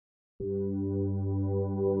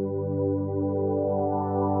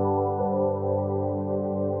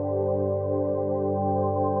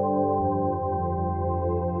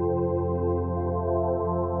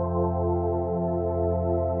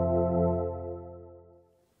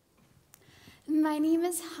My name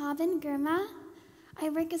is Haben Girma. I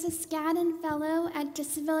work as a Skadden Fellow at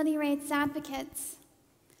Disability Rights Advocates.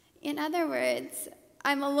 In other words,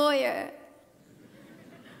 I'm a lawyer.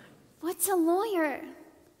 What's a lawyer?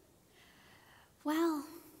 Well,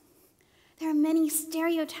 there are many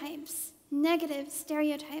stereotypes, negative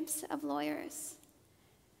stereotypes of lawyers.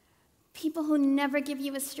 People who never give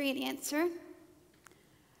you a straight answer.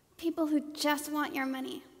 People who just want your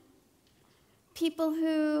money. People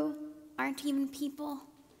who aren't even people,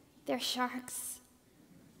 they're sharks.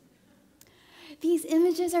 These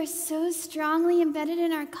images are so strongly embedded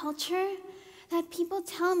in our culture that people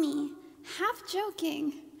tell me, half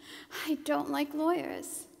joking, I don't like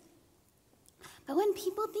lawyers. But when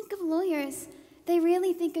people think of lawyers, they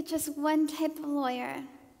really think of just one type of lawyer.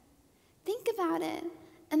 Think about it.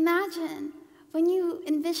 Imagine, when you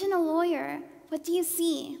envision a lawyer, what do you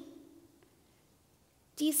see?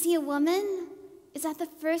 Do you see a woman? Is that the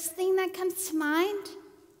first thing that comes to mind?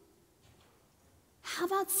 How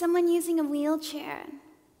about someone using a wheelchair?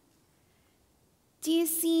 Do you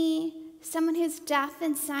see someone who's deaf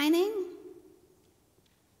and signing?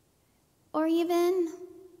 Or even,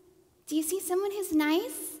 do you see someone who's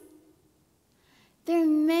nice? There are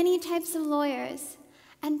many types of lawyers,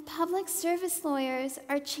 and public service lawyers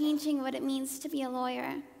are changing what it means to be a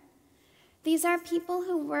lawyer. These are people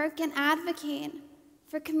who work and advocate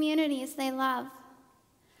for communities they love.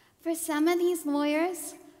 For some of these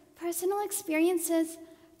lawyers, personal experiences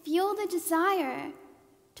fuel the desire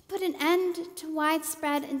to put an end to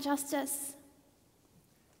widespread injustice.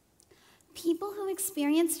 People who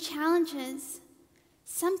experience challenges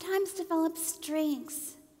sometimes develop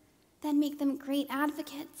strengths that make them great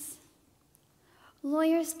advocates.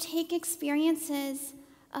 Lawyers take experiences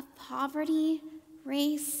of poverty,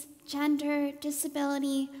 race, gender,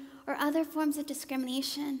 disability, or other forms of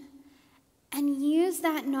discrimination and use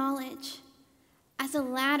that knowledge as a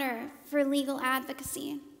ladder for legal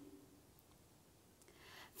advocacy.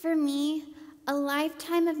 For me, a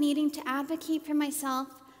lifetime of needing to advocate for myself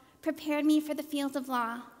prepared me for the field of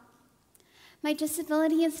law. My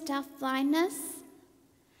disability is deaf blindness.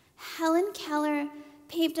 Helen Keller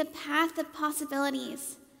paved a path of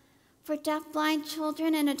possibilities for deaf-blind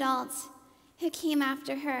children and adults who came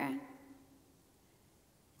after her.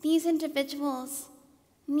 These individuals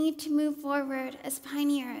need to move forward as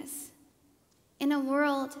pioneers in a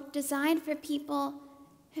world designed for people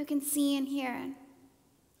who can see and hear.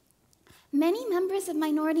 Many members of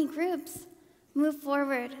minority groups move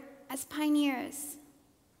forward as pioneers.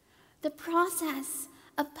 The process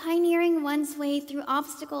of pioneering one's way through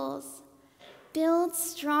obstacles builds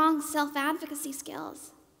strong self-advocacy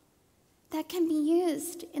skills that can be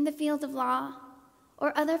used in the field of law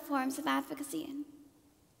or other forms of advocacy.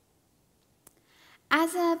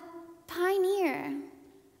 As a pioneer,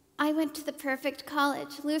 I went to the perfect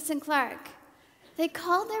college, Lewis and Clark. They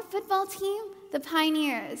called their football team the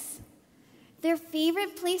Pioneers. Their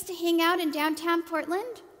favorite place to hang out in downtown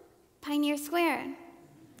Portland? Pioneer Square.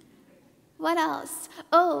 What else?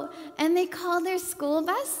 Oh, and they called their school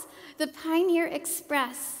bus the Pioneer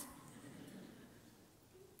Express.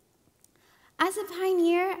 As a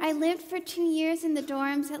pioneer, I lived for 2 years in the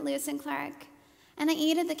dorms at Lewis and Clark, and I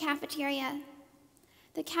ate at the cafeteria.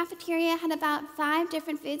 The cafeteria had about 5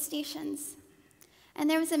 different food stations, and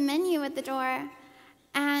there was a menu at the door,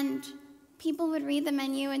 and people would read the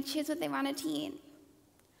menu and choose what they wanted to eat.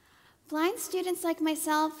 Blind students like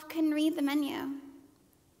myself couldn't read the menu.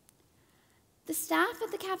 The staff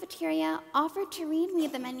at the cafeteria offered to read me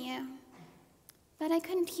the menu, but I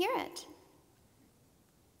couldn't hear it.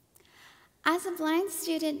 As a blind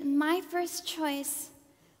student, my first choice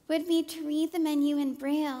would be to read the menu in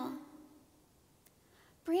Braille.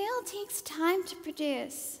 Braille takes time to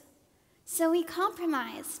produce, so we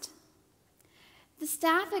compromised. The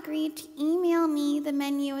staff agreed to email me the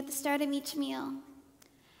menu at the start of each meal,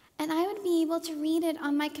 and I would be able to read it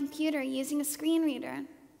on my computer using a screen reader.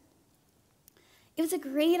 It was a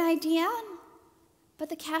great idea, but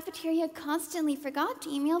the cafeteria constantly forgot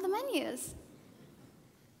to email the menus.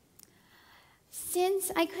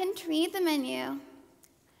 Since I couldn't read the menu,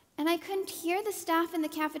 and I couldn't hear the staff in the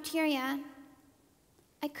cafeteria,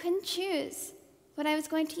 I couldn't choose what I was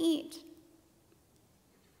going to eat.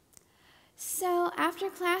 So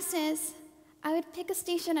after classes, I would pick a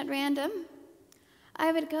station at random.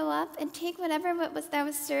 I would go up and take whatever that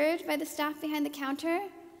was served by the staff behind the counter.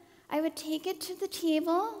 I would take it to the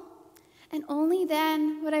table, and only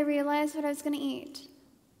then would I realize what I was going to eat.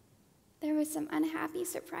 There were some unhappy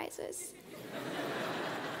surprises.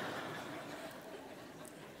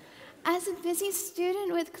 As a busy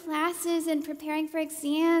student with classes and preparing for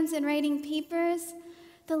exams and writing papers,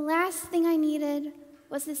 the last thing I needed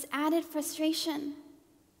was this added frustration.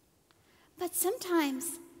 But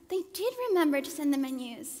sometimes they did remember to send the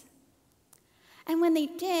menus. And when they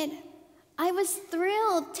did, I was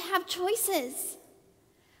thrilled to have choices.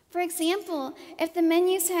 For example, if the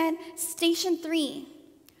menu said Station 3,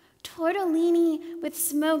 tortellini with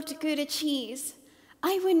smoked Gouda cheese,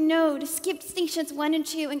 I would know to skip stations 1 and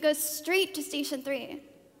 2 and go straight to Station 3.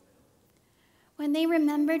 When they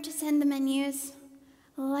remembered to send the menus,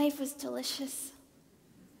 life was delicious.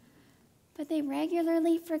 But they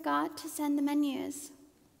regularly forgot to send the menus.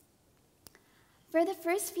 For the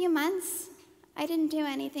first few months, I didn't do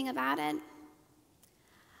anything about it.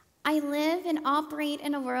 I live and operate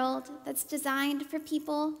in a world that's designed for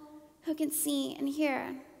people who can see and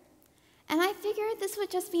hear. And I figured this would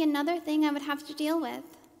just be another thing I would have to deal with,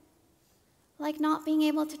 like not being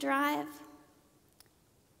able to drive,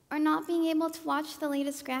 or not being able to watch the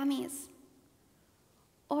latest Grammys,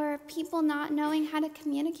 or people not knowing how to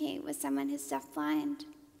communicate with someone who's deafblind.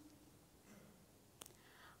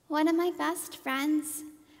 One of my best friends,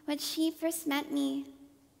 when she first met me,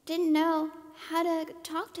 didn't know how to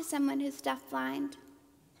talk to someone who's deafblind.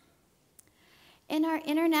 In our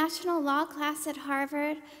international law class at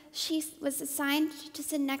Harvard, she was assigned to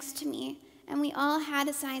sit next to me, and we all had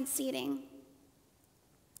assigned seating.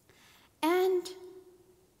 And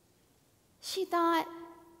she thought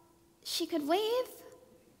she could wave,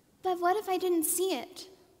 but what if I didn't see it?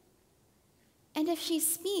 And if she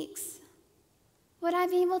speaks, would I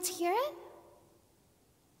be able to hear it?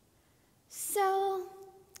 So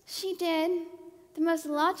she did the most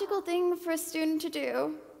logical thing for a student to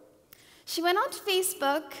do. She went onto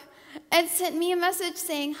Facebook and sent me a message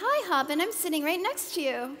saying, "Hi, Haben, I'm sitting right next to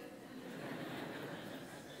you."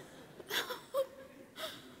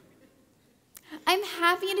 I'm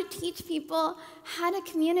happy to teach people how to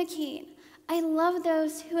communicate. I love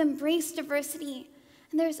those who embrace diversity,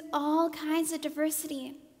 and there's all kinds of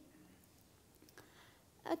diversity.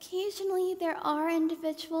 Occasionally, there are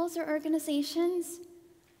individuals or organizations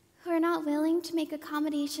who are not willing to make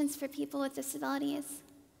accommodations for people with disabilities.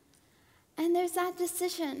 And there's that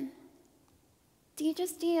decision. Do you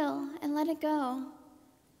just deal and let it go?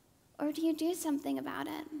 Or do you do something about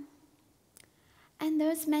it? And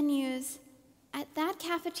those menus at that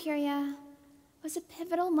cafeteria was a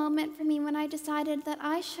pivotal moment for me when I decided that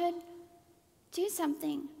I should do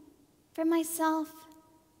something for myself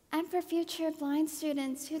and for future blind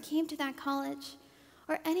students who came to that college,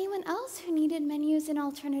 or anyone else who needed menus in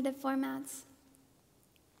alternative formats.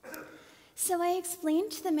 So I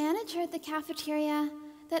explained to the manager at the cafeteria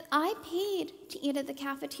that I paid to eat at the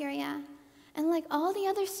cafeteria, and like all the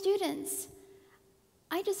other students,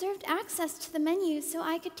 I deserved access to the menu so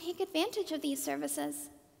I could take advantage of these services.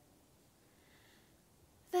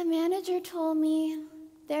 The manager told me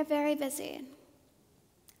they're very busy.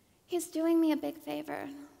 He's doing me a big favor,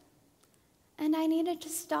 and I needed to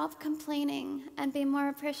stop complaining and be more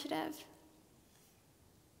appreciative.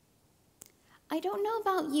 I don't know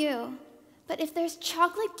about you, but if there's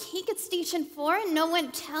chocolate cake at Station 4 and no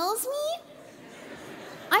one tells me,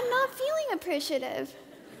 I'm not feeling appreciative.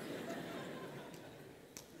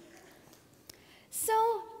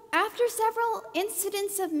 So after several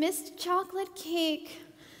incidents of missed chocolate cake,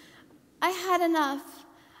 I had enough.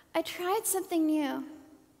 I tried something new.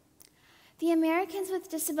 The Americans with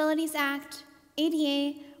Disabilities Act,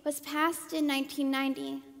 ADA, was passed in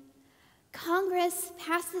 1990. Congress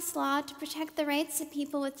passed this law to protect the rights of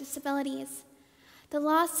people with disabilities. The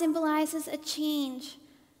law symbolizes a change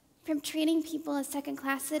from treating people as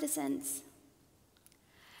second-class citizens.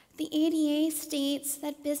 The ADA states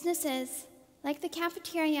that businesses, like the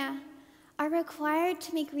cafeteria, are required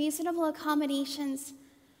to make reasonable accommodations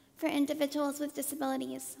for individuals with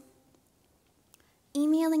disabilities.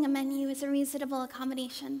 Emailing a menu is a reasonable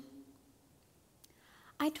accommodation.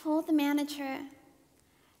 I told the manager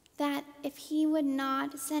that if he would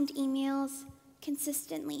not send emails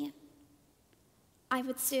consistently, I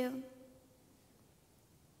would sue.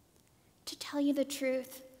 To tell you the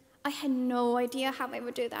truth, I had no idea how I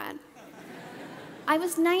would do that. I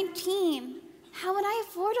was 19. How would I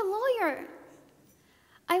afford a lawyer?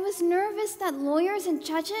 I was nervous that lawyers and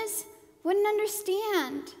judges wouldn't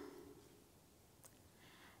understand.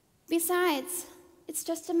 Besides, it's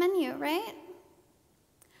just a menu, right?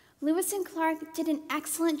 Lewis and Clark did an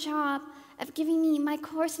excellent job of giving me my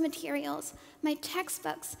course materials, my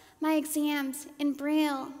textbooks, my exams in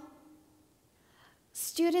Braille.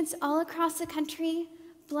 Students all across the country,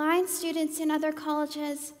 blind students in other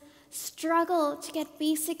colleges, struggle to get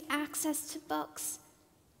basic access to books,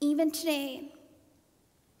 even today.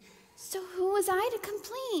 So who was I to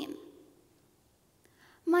complain?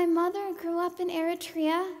 my mother grew up in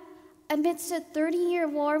Eritrea amidst a 30-year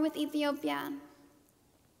war with Ethiopia.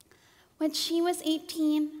 When she was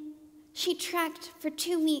 18, she trekked for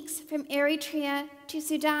 2 weeks from Eritrea to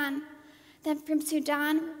Sudan, then from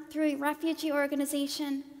Sudan through a refugee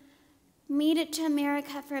organization, made it to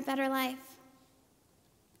America for a better life.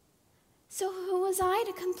 So who was I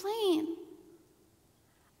to complain?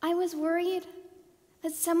 I was worried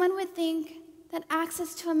that someone would think that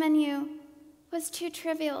access to a menu was too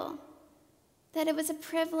trivial, that it was a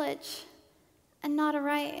privilege and not a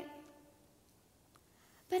right.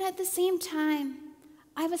 But at the same time,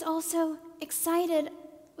 I was also excited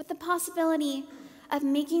with the possibility of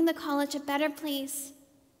making the college a better place,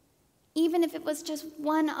 even if it was just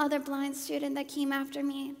one other blind student that came after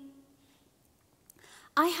me.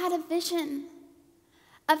 I had a vision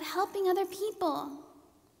of helping other people.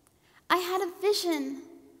 I had a vision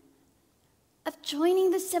of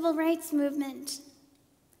joining the civil rights movement,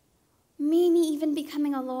 maybe even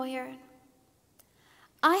becoming a lawyer.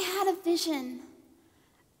 I had a vision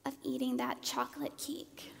of eating that chocolate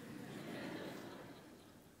cake.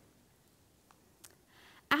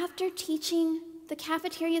 After teaching the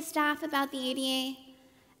cafeteria staff about the ADA,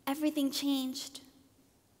 everything changed.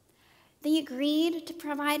 They agreed to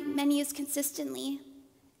provide menus consistently,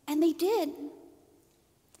 and they did.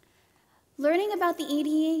 Learning about the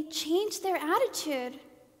ADA changed their attitude.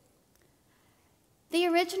 They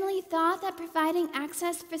originally thought that providing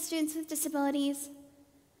access for students with disabilities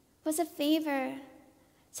was a favor,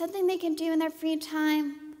 something they can do in their free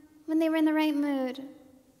time when they were in the right mood.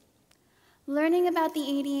 Learning about the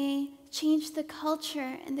ADA changed the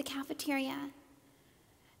culture in the cafeteria.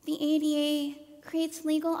 The ADA creates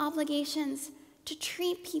legal obligations to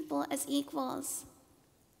treat people as equals.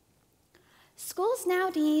 Schools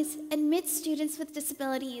nowadays admit students with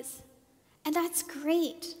disabilities, and that's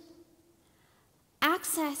great.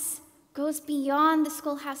 Access goes beyond the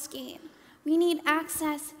schoolhouse gate. We need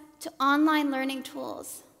access to online learning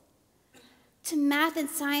tools, to math and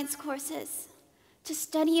science courses, to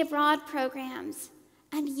study abroad programs,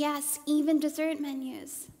 and yes, even dessert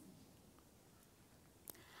menus.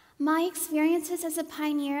 My experiences as a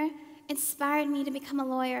pioneer inspired me to become a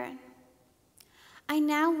lawyer. I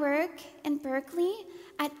now work in Berkeley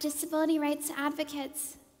at Disability Rights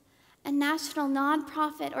Advocates, a national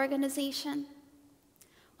nonprofit organization.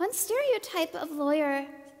 One stereotype of lawyer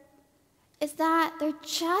is that they're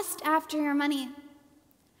just after your money.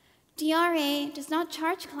 DRA does not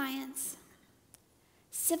charge clients.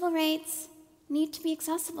 Civil rights need to be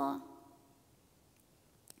accessible.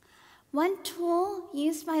 One tool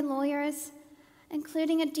used by lawyers,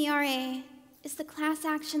 including a DRA, is the class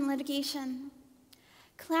action litigation.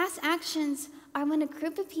 Class actions are when a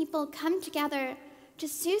group of people come together to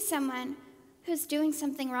sue someone who's doing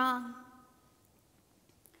something wrong.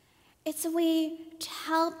 It's a way to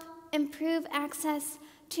help improve access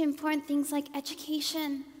to important things like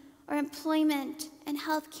education or employment and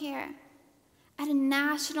healthcare at a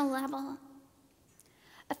national level.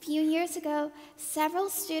 A few years ago, several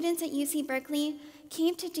students at UC Berkeley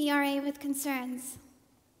came to DRA with concerns.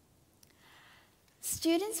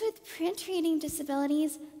 Students with print reading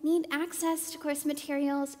disabilities need access to course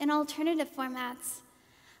materials in alternative formats,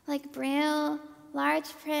 like Braille, large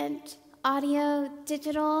print, audio,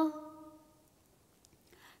 digital.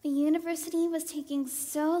 The university was taking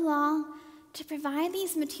so long to provide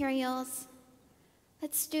these materials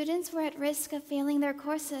that students were at risk of failing their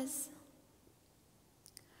courses.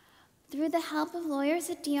 Through the help of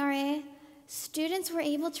lawyers at DRA, students were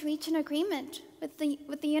able to reach an agreement with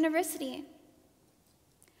the university.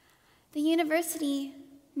 The university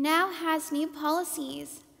now has new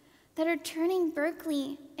policies that are turning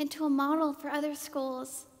Berkeley into a model for other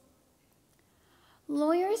schools.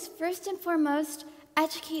 Lawyers, first and foremost,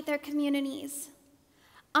 educate their communities.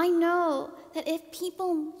 I know that if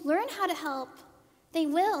people learn how to help, they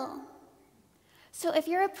will. So if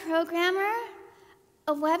you're a programmer,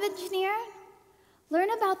 a web engineer, learn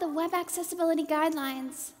about the web accessibility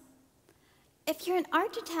guidelines. If you're an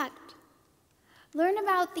architect, learn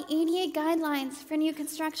about the ADA guidelines for new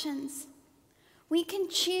constructions. We can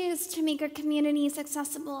choose to make our communities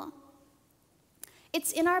accessible.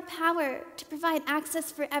 It's in our power to provide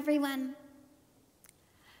access for everyone.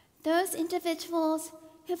 Those individuals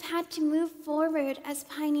who've had to move forward as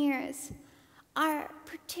pioneers are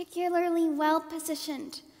particularly well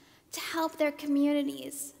positioned to help their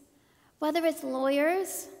communities, whether it's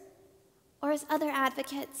lawyers or as other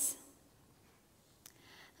advocates.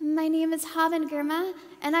 My name is Haben Girma,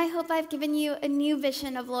 and I hope I've given you a new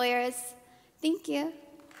vision of lawyers. Thank you.